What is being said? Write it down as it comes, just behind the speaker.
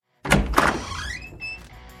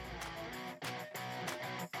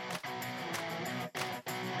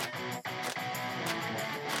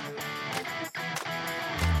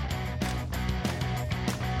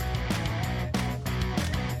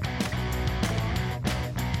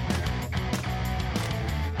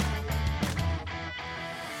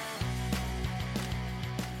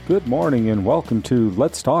Good morning and welcome to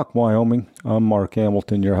Let's Talk Wyoming. I'm Mark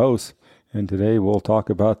Hamilton, your host, and today we'll talk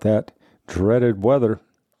about that dreaded weather.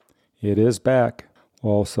 It is back.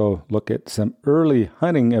 We'll also look at some early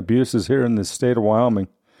hunting abuses here in the state of Wyoming.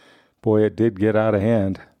 Boy, it did get out of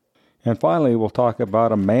hand. And finally, we'll talk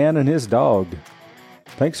about a man and his dog.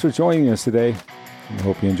 Thanks for joining us today. I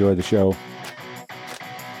hope you enjoy the show.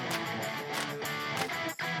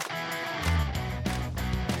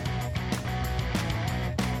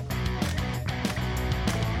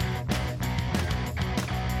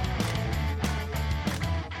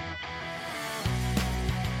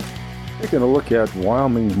 Taking a look at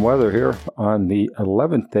Wyoming weather here on the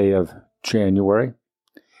 11th day of January.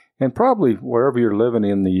 And probably wherever you're living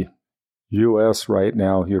in the U.S. right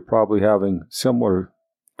now, you're probably having similar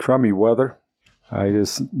crummy weather.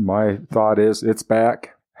 My thought is it's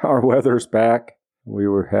back. Our weather's back. We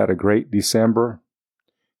had a great December.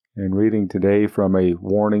 And reading today from a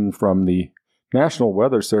warning from the National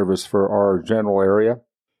Weather Service for our general area.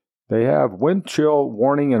 They have wind chill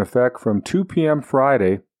warning in effect from 2 p.m.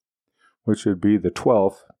 Friday, which would be the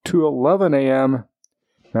 12th, to 11 a.m.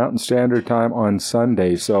 Mountain Standard Time on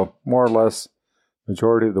Sunday. So more or less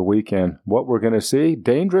majority of the weekend. What we're going to see,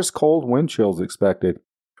 dangerous cold wind chills expected.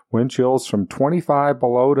 Wind chills from 25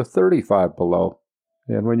 below to 35 below.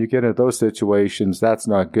 And when you get into those situations, that's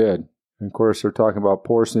not good. And of course, they're talking about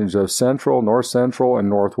portions of central, north central, and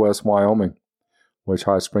northwest Wyoming, which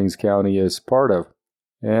Hot Springs County is part of.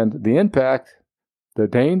 And the impact, the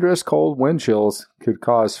dangerous cold wind chills could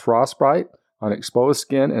cause frostbite on exposed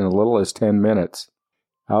skin in as little as 10 minutes.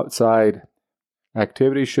 Outside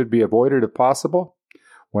activities should be avoided if possible.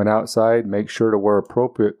 When outside, make sure to wear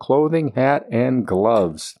appropriate clothing, hat, and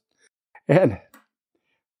gloves. And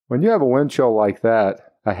when you have a wind chill like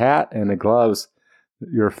that, a hat and the gloves,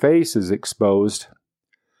 your face is exposed.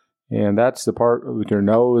 And that's the part with your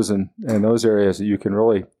nose and those areas that you can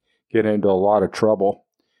really get into a lot of trouble.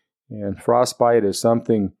 And frostbite is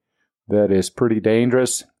something that is pretty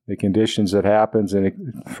dangerous. The conditions that happens,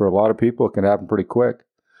 and for a lot of people, it can happen pretty quick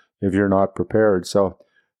if you're not prepared. So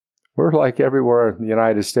we're like everywhere in the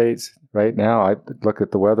United States right now. I look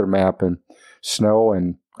at the weather map and snow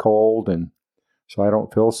and cold, and so I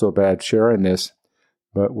don't feel so bad sharing this.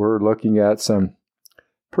 But we're looking at some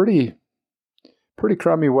pretty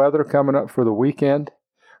crummy weather coming up for the weekend.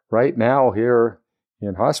 Right now here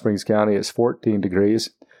in Hot Springs County, it's 14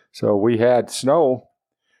 degrees. So we had snow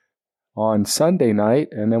on Sunday night,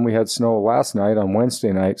 and then we had snow last night on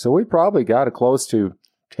Wednesday night. So we probably got it close to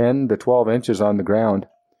 10 to 12 inches on the ground,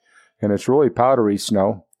 and it's really powdery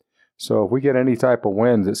snow. So if we get any type of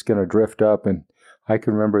winds, it's going to drift up. And I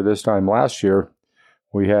can remember this time last year,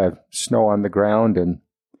 we had snow on the ground, and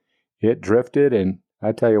it drifted, and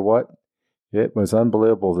I tell you what, it was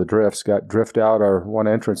unbelievable. The drifts got drift out our one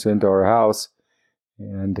entrance into our house,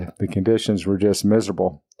 and the conditions were just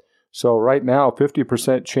miserable. So right now,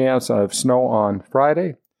 50% chance of snow on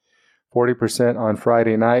Friday, 40% on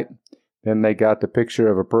Friday night. Then they got the picture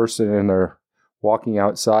of a person in there walking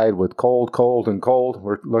outside with cold, and cold.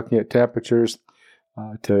 We're looking at temperatures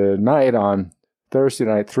tonight on Thursday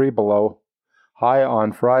night, 3 below. High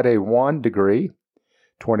on Friday, 1 degree,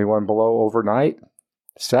 21 below overnight.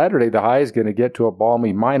 Saturday, the high is going to get to a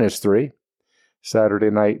balmy -3. Saturday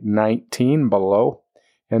night, 19 below.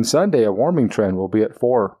 And Sunday, a warming trend will be at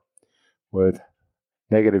 4. With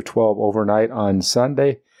 -12 overnight on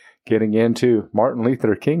Sunday. Getting into Martin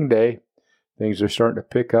Luther King Day, things are starting to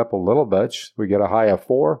pick up a little bit. We get a high of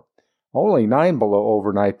 4, only 9 below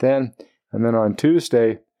overnight then. And then on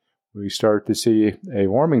Tuesday, we start to see a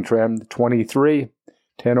warming trend, 23,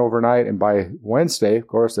 10 overnight. And by Wednesday, of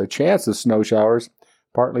course, a chance of snow showers,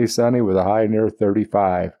 partly sunny with a high near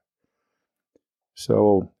 35.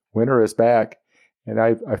 So winter is back. And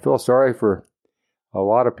I feel sorry for a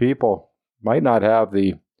lot of people. Might not have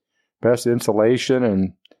the best insulation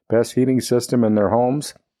and best heating system in their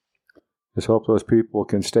homes. Just hope those people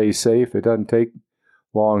can stay safe. It doesn't take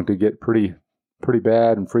long to get pretty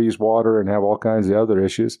bad and freeze water and have all kinds of other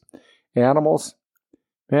issues. Animals,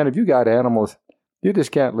 man, if you got animals, you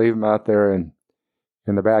just can't leave them out there in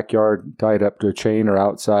the backyard tied up to a chain or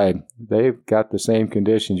outside. They've got the same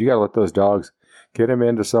conditions. You got to let those dogs get them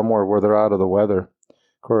into somewhere where they're out of the weather.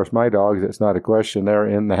 Of course, my dogs, it's not a question. They're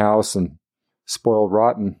in the house and spoiled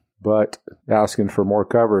rotten, but asking for more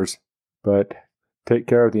covers. But take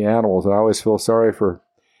care of the animals. And I always feel sorry for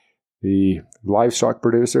the livestock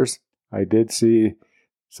producers. I did see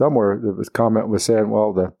somewhere the comment was saying,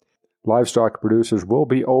 well, the livestock producers will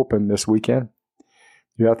be open this weekend.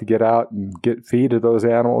 You have to get out and get feed to those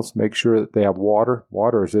animals, make sure that they have water.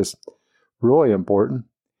 Water is just really important.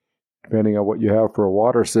 depending on what you have for a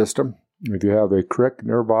water system. If you have a creek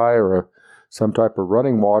nearby or some type of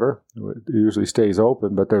running water, it usually stays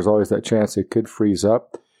open, but there's always that chance it could freeze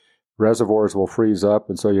up. Reservoirs will freeze up,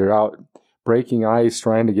 and so you're out breaking ice,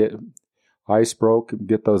 trying to get ice broke,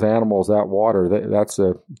 get those animals that water. That's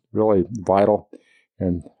really vital.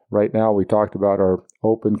 And right now we talked about our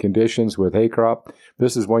open conditions with hay crop.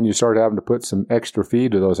 This is when you start having to put some extra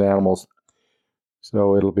feed to those animals.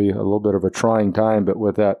 So it'll be a little bit of a trying time, but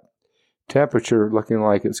with that temperature looking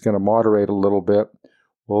like it's going to moderate a little bit,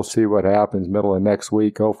 we'll see what happens middle of next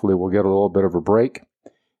week. Hopefully we'll get a little bit of a break,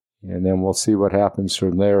 and then we'll see what happens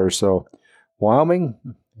from there. So Wyoming,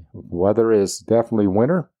 weather is definitely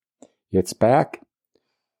winter. It's back.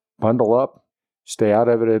 Bundle up. Stay out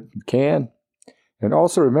of it if you can. And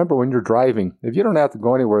also remember when you're driving, if you don't have to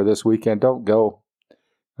go anywhere this weekend, don't go.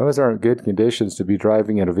 Those aren't good conditions to be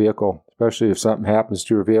driving in a vehicle, especially if something happens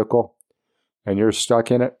to your vehicle and you're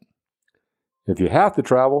stuck in it. If you have to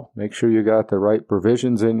travel, make sure you got the right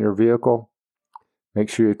provisions in your vehicle. Make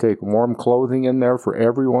sure you take warm clothing in there for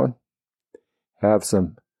everyone. Have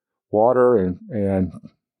some water and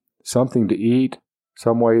something to eat,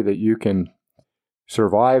 some way that you can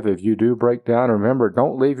survive if you do break down. Remember,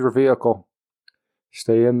 don't leave your vehicle.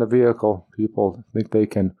 Stay in the vehicle. People think they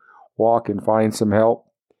can walk and find some help.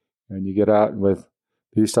 And you get out with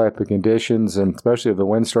these type of conditions, and especially if the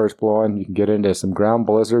wind starts blowing, you can get into some ground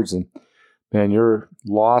blizzards, and man, you're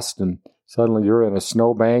lost, and suddenly you're in a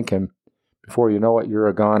snowbank, and before you know it, you're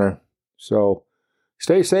a goner. So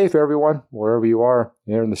stay safe, everyone, wherever you are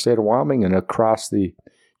here in the state of Wyoming and across the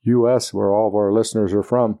U.S., where all of our listeners are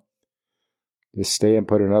from. Just stay and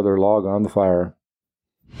put another log on the fire.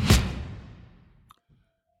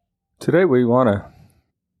 Today we want to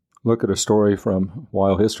look at a story from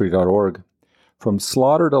wildhistory.org. From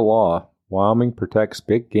Slaughter to Law, Wyoming Protects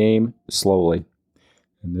Big Game Slowly.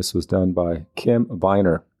 And this was done by Kim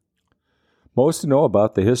Viner. Most who know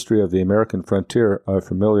about the history of the American frontier are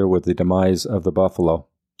familiar with the demise of the buffalo.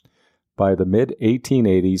 By the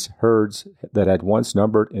mid-1880s, herds that had once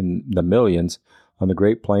numbered in the millions on the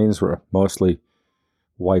Great Plains were mostly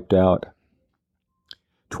wiped out.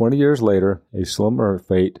 20 years later, a similar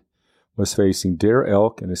fate was facing deer,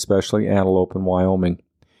 elk, and especially antelope in Wyoming.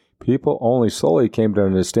 People only slowly came to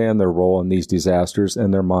understand their role in these disasters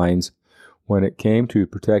in their minds. When it came to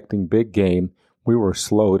protecting big game, we were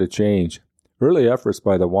slow to change. Early efforts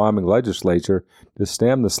by the Wyoming legislature to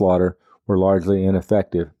stem the slaughter were largely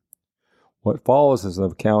ineffective. What follows is an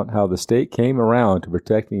account how the state came around to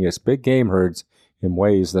protecting its big game herds in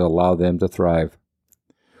ways that allow them to thrive.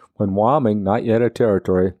 When Wyoming, not yet a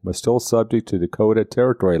territory, was still subject to Dakota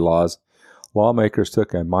territory laws, lawmakers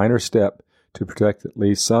took a minor step to protect at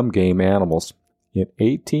least some game animals. In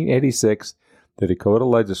 1886, the Dakota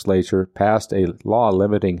legislature passed a law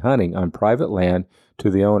limiting hunting on private land to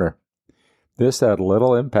the owner. This had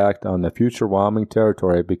little impact on the future Wyoming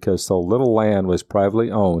territory because so little land was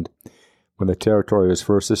privately owned when the territory was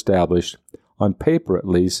first established, on paper at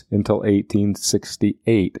least, until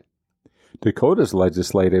 1868. Dakota's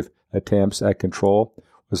legislative attempts at control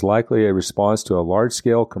was likely a response to a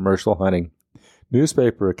large-scale commercial hunting.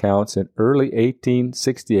 Newspaper accounts in early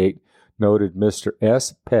 1868 noted Mr.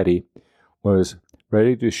 S. Petty was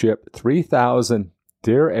ready to ship 3,000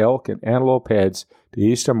 deer, elk, and antelope heads to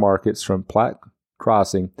eastern markets from Platte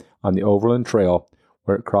Crossing on the Overland Trail,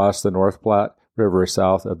 where it crossed the North Platte River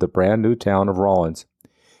south of the brand new town of Rawlins.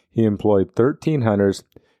 He employed 13 hunters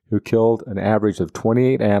who killed an average of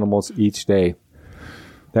 28 animals each day.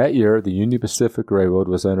 That year, the Union Pacific Railroad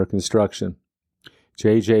was under construction.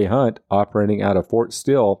 J.J. Hunt, operating out of Fort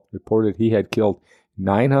Still, reported he had killed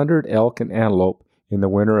 900 elk and antelope in the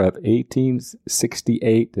winter of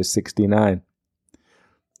 1868 to 69.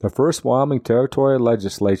 The first Wyoming Territorial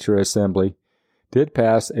Legislature Assembly did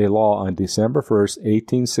pass a law on December 1,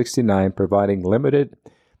 1869, providing limited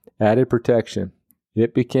added protection.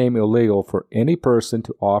 It became illegal for any person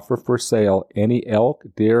to offer for sale any elk,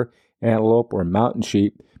 deer, antelope, or mountain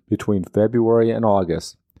sheep between February and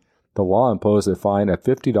August. The law imposed a fine of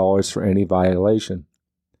 $50 for any violation.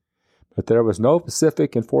 But there was no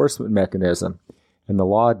specific enforcement mechanism, and the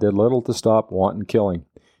law did little to stop wanton killing,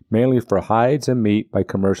 mainly for hides and meat by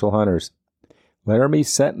commercial hunters. Laramie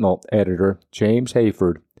Sentinel editor James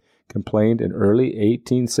Hayford complained in early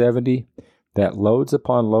 1870 that loads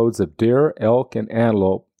upon loads of deer, elk, and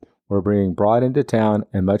antelope were being brought into town,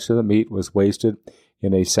 and much of the meat was wasted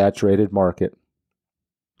in a saturated market.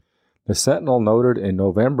 The Sentinel noted in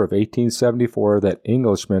November of 1874 that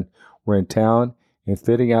Englishmen were in town and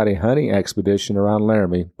fitting out a hunting expedition around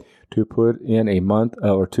Laramie to put in a month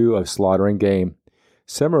or two of slaughtering game.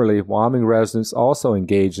 Similarly, Wyoming residents also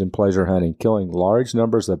engaged in pleasure hunting, killing large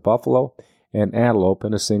numbers of buffalo and antelope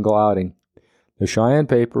in a single outing. The Cheyenne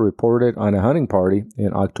paper reported on a hunting party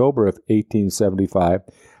in October of 1875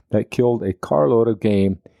 that killed a carload of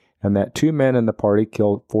game and that 2 men in the party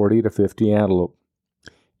killed 40 to 50 antelope.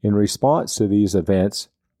 In response to these events,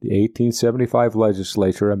 the 1875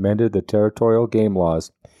 legislature amended the territorial game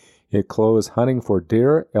laws. It closed hunting for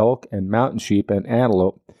deer, elk, and mountain sheep and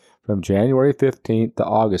antelope from January 15th to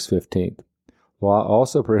August 15th. The law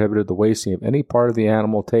also prohibited the wasting of any part of the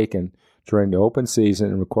animal taken during the open season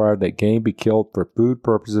and required that game be killed for food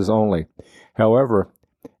purposes only. However,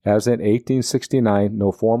 as in 1869,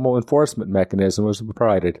 no formal enforcement mechanism was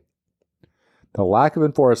provided. The lack of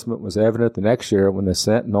enforcement was evident the next year when the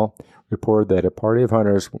Sentinel reported that a party of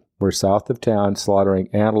hunters were south of town slaughtering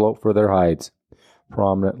antelope for their hides.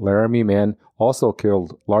 Prominent Laramie men also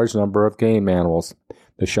killed a large number of game animals.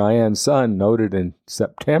 The Cheyenne Sun noted in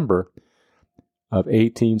September of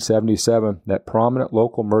 1877 that prominent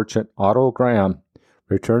local merchant Otto Graham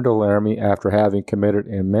returned to Laramie after having committed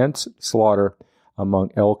immense slaughter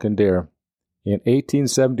among elk and deer. In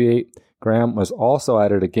 1878, Graham was also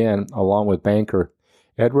at it again, along with banker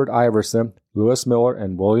Edward Iverson, Lewis Miller,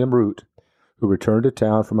 and William Root, who returned to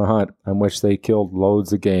town from a hunt on which they killed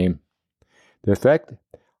loads of game. The effect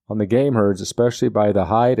on the game herds, especially by the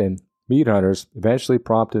hide and meat hunters, eventually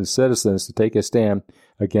prompted citizens to take a stand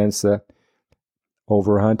against the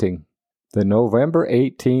overhunting. The November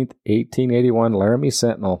 18, 1881 Laramie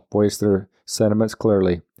Sentinel voiced their sentiments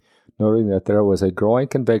clearly, noting that there was a growing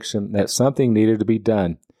conviction that something needed to be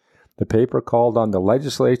done. The paper called on the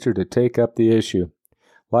legislature to take up the issue.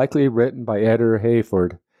 Likely written by editor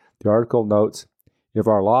Hayford, the article notes, "If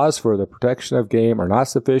our laws for the protection of game are not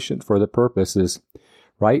sufficient for the purposes,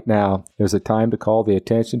 right now is the time to call the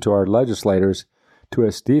attention to our legislators to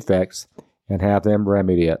its defects and have them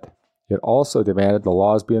remedy it." It also demanded the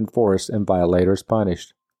laws be enforced and violators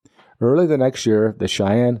punished. Early the next year, the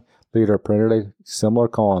Cheyenne Leader printed a similar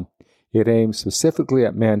column. It aimed specifically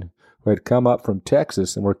at men who had come up from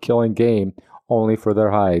Texas and were killing game only for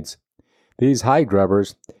their hides. These hide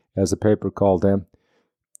grubbers, as the paper called them,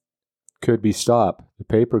 could be stopped, the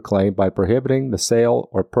paper claimed, by prohibiting the sale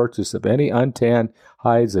or purchase of any untanned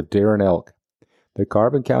hides of deer and elk. The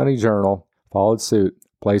Carbon County Journal followed suit,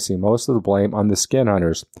 placing most of the blame on the skin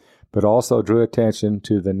hunters, but also drew attention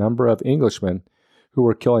to the number of Englishmen who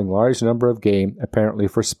were killing large number of game, apparently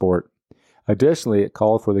for sport. Additionally, it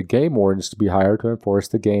called for the game wardens to be hired to enforce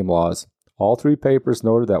the game laws. All three papers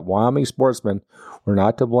noted that Wyoming sportsmen were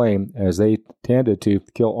not to blame, as they tended to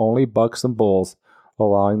kill only bucks and bulls,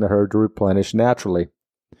 allowing the herd to replenish naturally.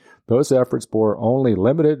 Those efforts bore only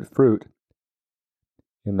limited fruit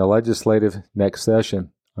in the legislative next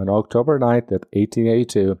session. On October 9th of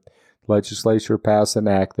 1882, the legislature passed an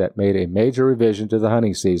act that made a major revision to the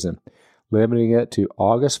hunting season, limiting it to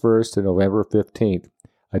August 1st to November 15th.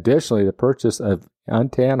 Additionally, the purchase of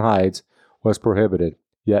untanned hides was prohibited,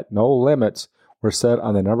 yet no limits were set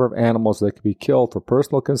on the number of animals that could be killed for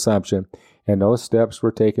personal consumption, and no steps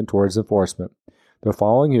were taken towards enforcement. The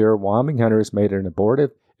following year, Wyoming hunters made an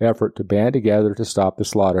abortive effort to band together to stop the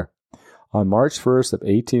slaughter. On March 1st of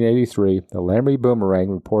 1883, the Laramie Boomerang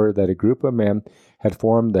reported that a group of men had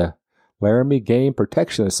formed the Laramie Game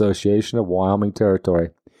Protection Association of Wyoming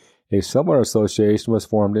Territory. A similar association was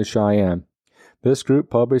formed in Cheyenne. This group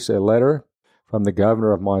published a letter from the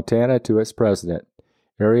governor of Montana to its president,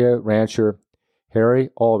 area rancher Harry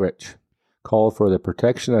Ulrich, called for the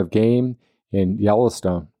protection of game in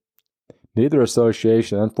Yellowstone. Neither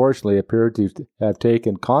association, unfortunately, appeared to have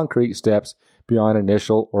taken concrete steps beyond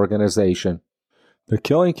initial organization. The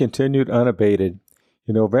killing continued unabated.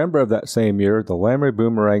 In November of that same year, the Laramie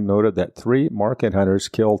Boomerang noted that 3 market hunters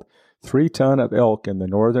killed 3 tons of elk in the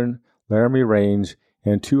northern Laramie Range,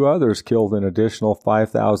 and 2 others killed an additional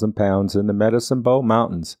 5,000 pounds in the Medicine Bow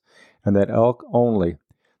Mountains, and that elk only.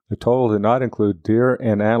 The total did not include deer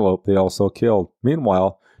and antelope they also killed.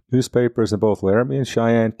 Meanwhile, newspapers in both Laramie and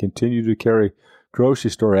Cheyenne continued to carry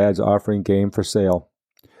grocery store ads offering game for sale.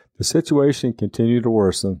 The situation continued to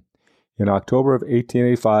worsen. In October of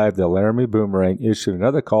 1885, the Laramie Boomerang issued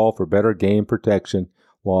another call for better game protection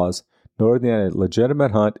laws, noting that a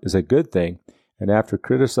legitimate hunt is a good thing, and after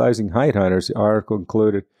criticizing hide hunters, the article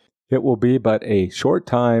concluded, "It will be but a short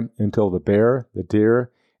time until the bear, the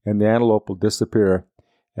deer, and the antelope will disappear,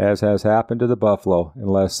 as has happened to the buffalo,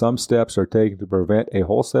 unless some steps are taken to prevent a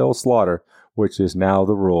wholesale slaughter, which is now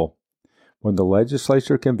the rule." When the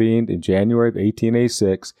legislature convened in January of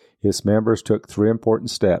 1886, its members took 3 important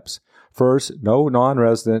steps. First, no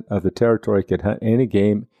non-resident of the territory could hunt any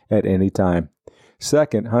game at any time.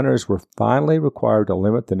 Second, hunters were finally required to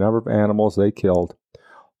limit the number of animals they killed.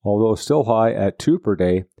 Although still high at 2 per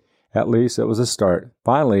day, at least it was a start.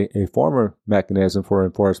 Finally, a formal mechanism for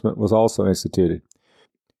enforcement was also instituted.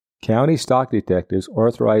 County stock detectives,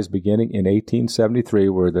 authorized beginning in 1873,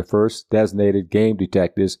 were the first designated game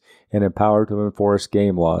detectives and empowered to enforce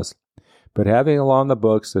game laws. But having a law on the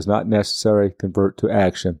books does not necessarily convert to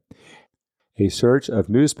action. A search of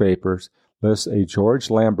newspapers lists a George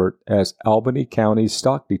Lambert as Albany County's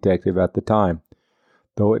stock detective at the time,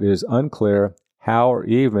 though it is unclear how or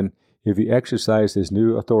even if he exercised his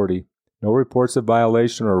new authority. No reports of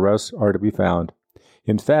violation or arrests are to be found.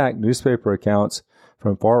 In fact, newspaper accounts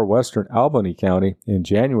from far western Albany County in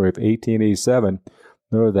January of 1887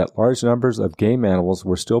 noted that large numbers of game animals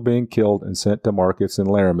were still being killed and sent to markets in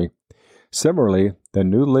Laramie. Similarly, the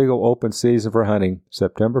new legal open season for hunting,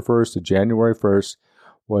 September 1st to January 1st,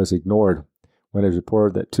 was ignored when it was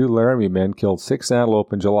reported that 2 Laramie men killed 6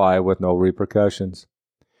 antelope in July with no repercussions.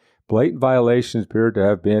 Blatant violations appeared to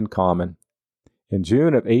have been common. In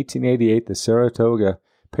June of 1888, the Saratoga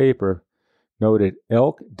paper noted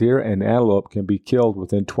elk, deer, and antelope can be killed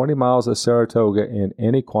within 20 miles of Saratoga in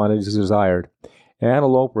any quantities desired.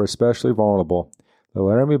 Antelope were especially vulnerable. The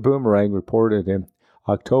Laramie Boomerang reported in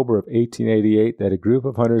October of 1888 that a group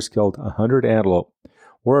of hunters killed 100 antelope.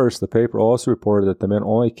 Worse, the paper also reported that the men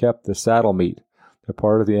only kept the saddle meat, the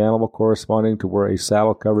part of the animal corresponding to where a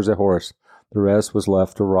saddle covers a horse. The rest was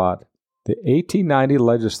left to rot. The 1890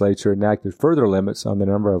 legislature enacted further limits on the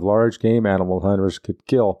number of large game animal hunters could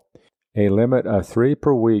kill. A limit of 3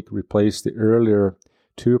 per week replaced the earlier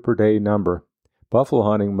 2 per day number. Buffalo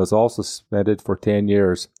hunting was also suspended for 10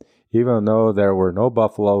 years, even though there were no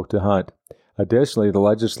buffalo to hunt. Additionally, the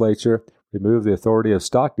legislature removed the authority of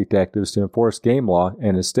stock detectives to enforce game law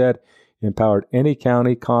and instead empowered any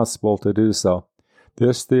county constable to do so.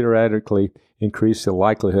 This theoretically increased the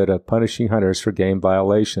likelihood of punishing hunters for game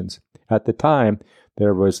violations. At the time,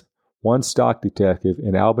 there was 1 stock detective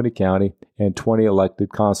in Albany County and 20 elected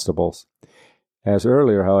constables. As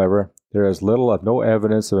earlier, however, there is little of no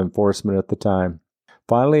evidence of enforcement at the time.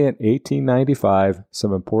 Finally, in 1895,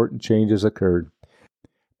 some important changes occurred.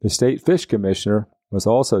 The state fish commissioner was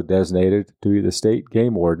also designated to be the state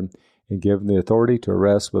game warden and given the authority to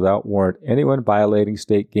arrest without warrant anyone violating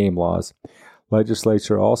state game laws.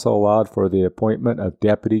 Legislature also allowed for the appointment of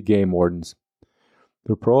deputy game wardens.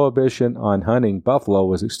 The prohibition on hunting buffalo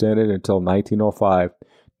was extended until 1905.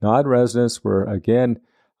 Non-residents were again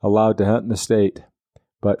allowed to hunt in the state,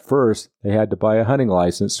 but first they had to buy a hunting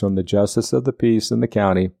license from the justice of the peace in the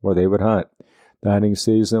county where they would hunt. The hunting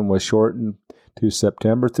season was shortened to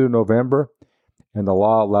September through November, and the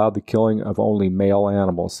law allowed the killing of only male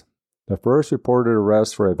animals. The first reported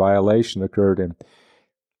arrest for a violation occurred in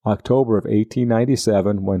October of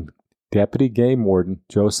 1897 when Deputy Game Warden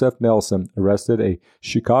Joseph Nelson arrested a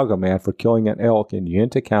Chicago man for killing an elk in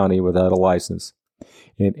Uintah County without a license.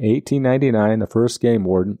 In 1899, the first game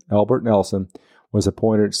warden, Albert Nelson, was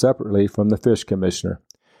appointed separately from the fish commissioner.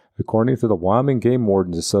 According to the Wyoming Game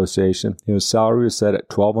Wardens Association, his salary was set at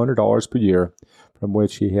 $1,200 per year, from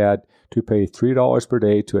which he had to pay $3 per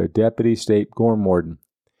day to a deputy state game warden.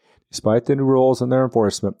 Despite the new rules and their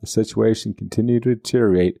enforcement, the situation continued to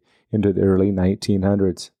deteriorate into the early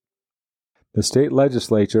 1900s. The state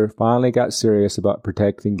legislature finally got serious about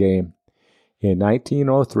protecting game. In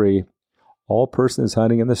 1903, all persons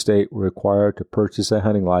hunting in the state were required to purchase a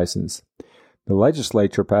hunting license. The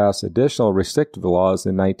legislature passed additional restrictive laws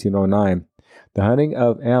in 1909. The hunting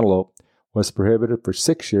of antelope was prohibited for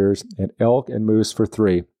 6 years and elk and moose for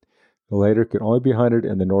 3. The latter could only be hunted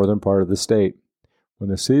in the northern part of the state. When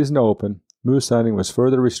the season opened, moose hunting was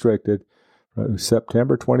further restricted from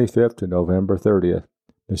September 25th to November 30th.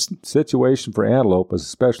 The situation for antelope was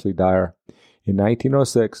especially dire. In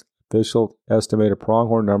 1906, officials estimated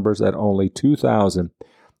pronghorn numbers at only 2,000,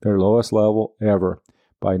 their lowest level ever.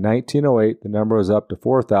 By 1908, the number was up to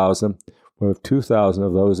 4,000, with 2,000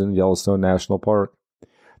 of those in Yellowstone National Park.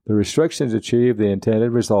 The restrictions achieved the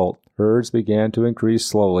intended result. Herds began to increase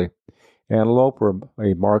slowly. Antelope were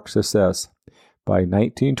a marked success. By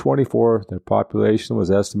 1924, their population was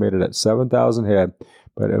estimated at 7,000 head,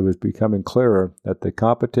 but it was becoming clearer that the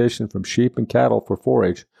competition from sheep and cattle for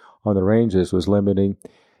forage on the ranges was limiting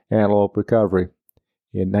antelope recovery.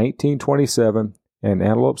 In 1927, an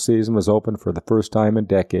antelope season was opened for the first time in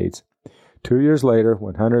decades. 2 years later,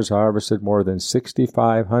 when hunters harvested more than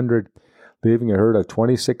 6,500, leaving a herd of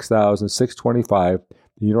 26,625,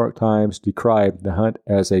 the New York Times decried the hunt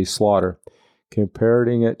as a slaughter,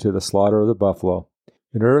 comparing it to the slaughter of the buffalo.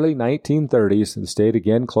 In early 1930s, the state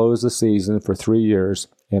again closed the season for 3 years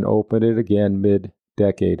and opened it again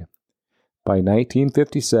mid-decade. By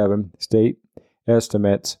 1957, state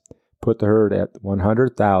estimates put the herd at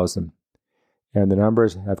 100,000, and the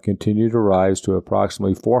numbers have continued to rise to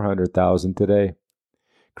approximately 400,000 today.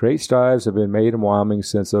 Great strides have been made in Wyoming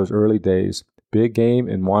since those early days. Big game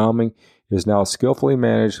in Wyoming is now skillfully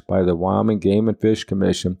managed by the Wyoming Game and Fish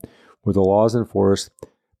Commission, with the laws enforced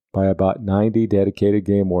by about 90 dedicated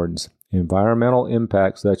game wardens. Environmental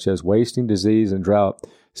impacts such as wasting, disease, and drought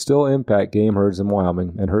still impact game herds in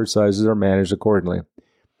Wyoming, and herd sizes are managed accordingly.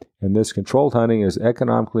 And this controlled hunting is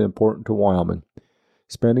economically important to Wyoming.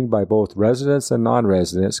 Spending by both residents and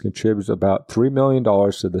non-residents contributes about $3 million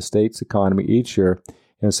to the state's economy each year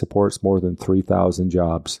and supports more than 3,000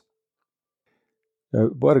 jobs.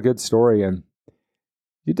 What a good story. And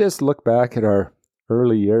you just look back at our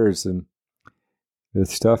early years and the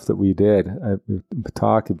stuff that we did. I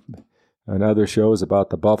talk on other shows about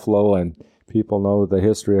the buffalo, and people know the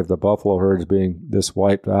history of the buffalo herds being this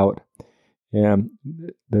wiped out. And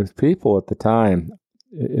the people at the time,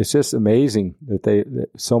 it's just amazing that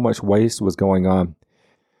so much waste was going on,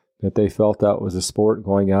 that they felt that was a sport,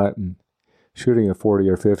 going out and shooting a 40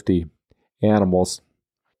 or 50 animals.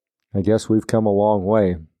 I guess we've come a long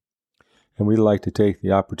way, and we'd like to take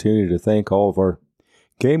the opportunity to thank all of our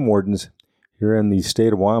game wardens here in the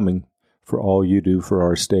state of Wyoming for all you do for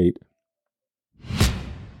our state.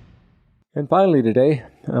 And finally today,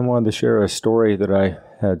 I wanted to share a story that I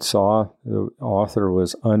had saw. The author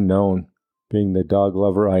was unknown, being the dog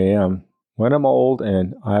lover I am. When I'm old,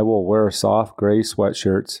 and I will wear soft gray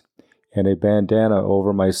sweatshirts and a bandana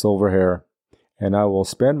over my silver hair, and I will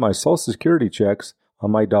spend my Social Security checks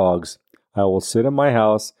on my dogs. I will sit in my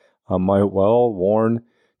house on my well-worn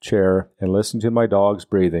chair and listen to my dogs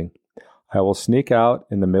breathing. I will sneak out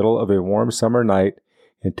in the middle of a warm summer night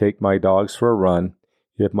and take my dogs for a run,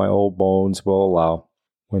 if my old bones will allow.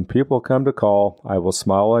 When people come to call, I will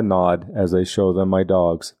smile and nod as I show them my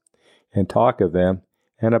dogs, and talk of them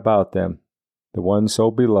and about them, the ones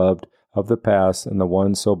so beloved of the past and the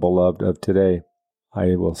ones so beloved of today.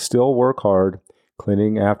 I will still work hard,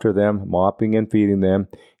 cleaning after them, mopping and feeding them,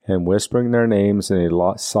 and whispering their names in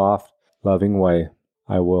a soft, loving way.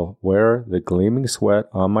 I will wear the gleaming sweat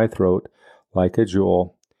on my throat like a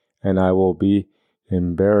jewel, and I will be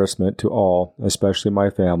embarrassment to all, especially my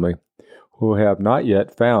family, who have not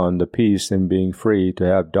yet found the peace in being free to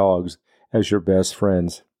have dogs as your best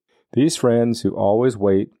friends. These friends who always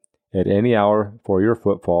wait at any hour for your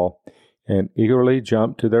footfall and eagerly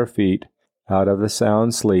jump to their feet out of the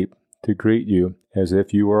sound sleep to greet you as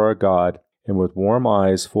if you were a god, and with warm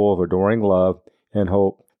eyes full of adoring love and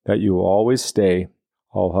hope that you will always stay.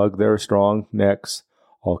 I'll hug their strong necks,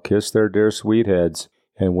 I'll kiss their dear sweet heads,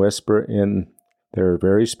 and whisper in their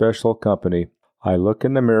very special company. I look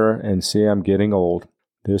in the mirror and see I'm getting old.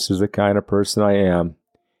 This is the kind of person I am,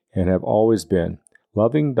 and have always been.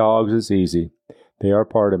 Loving dogs is easy. They are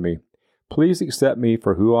part of me. Please accept me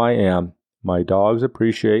for who I am. My dogs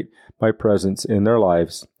appreciate my presence in their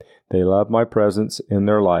lives. They love my presence in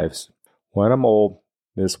their lives. When I'm old,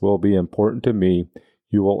 this will be important to me.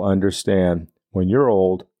 You will understand when you're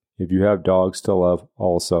old if you have dogs to love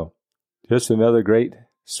also. Just another great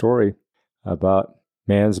story about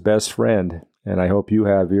man's best friend. And I hope you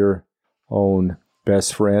have your own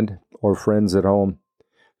best friend or friends at home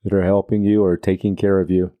that are helping you or taking care of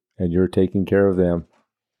you, and you're taking care of them.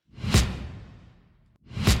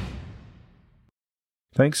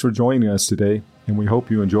 Thanks for joining us today, and we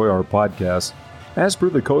hope you enjoy our podcast. As per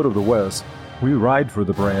the code of the West, we ride for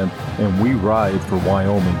the brand, and we ride for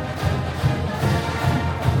Wyoming.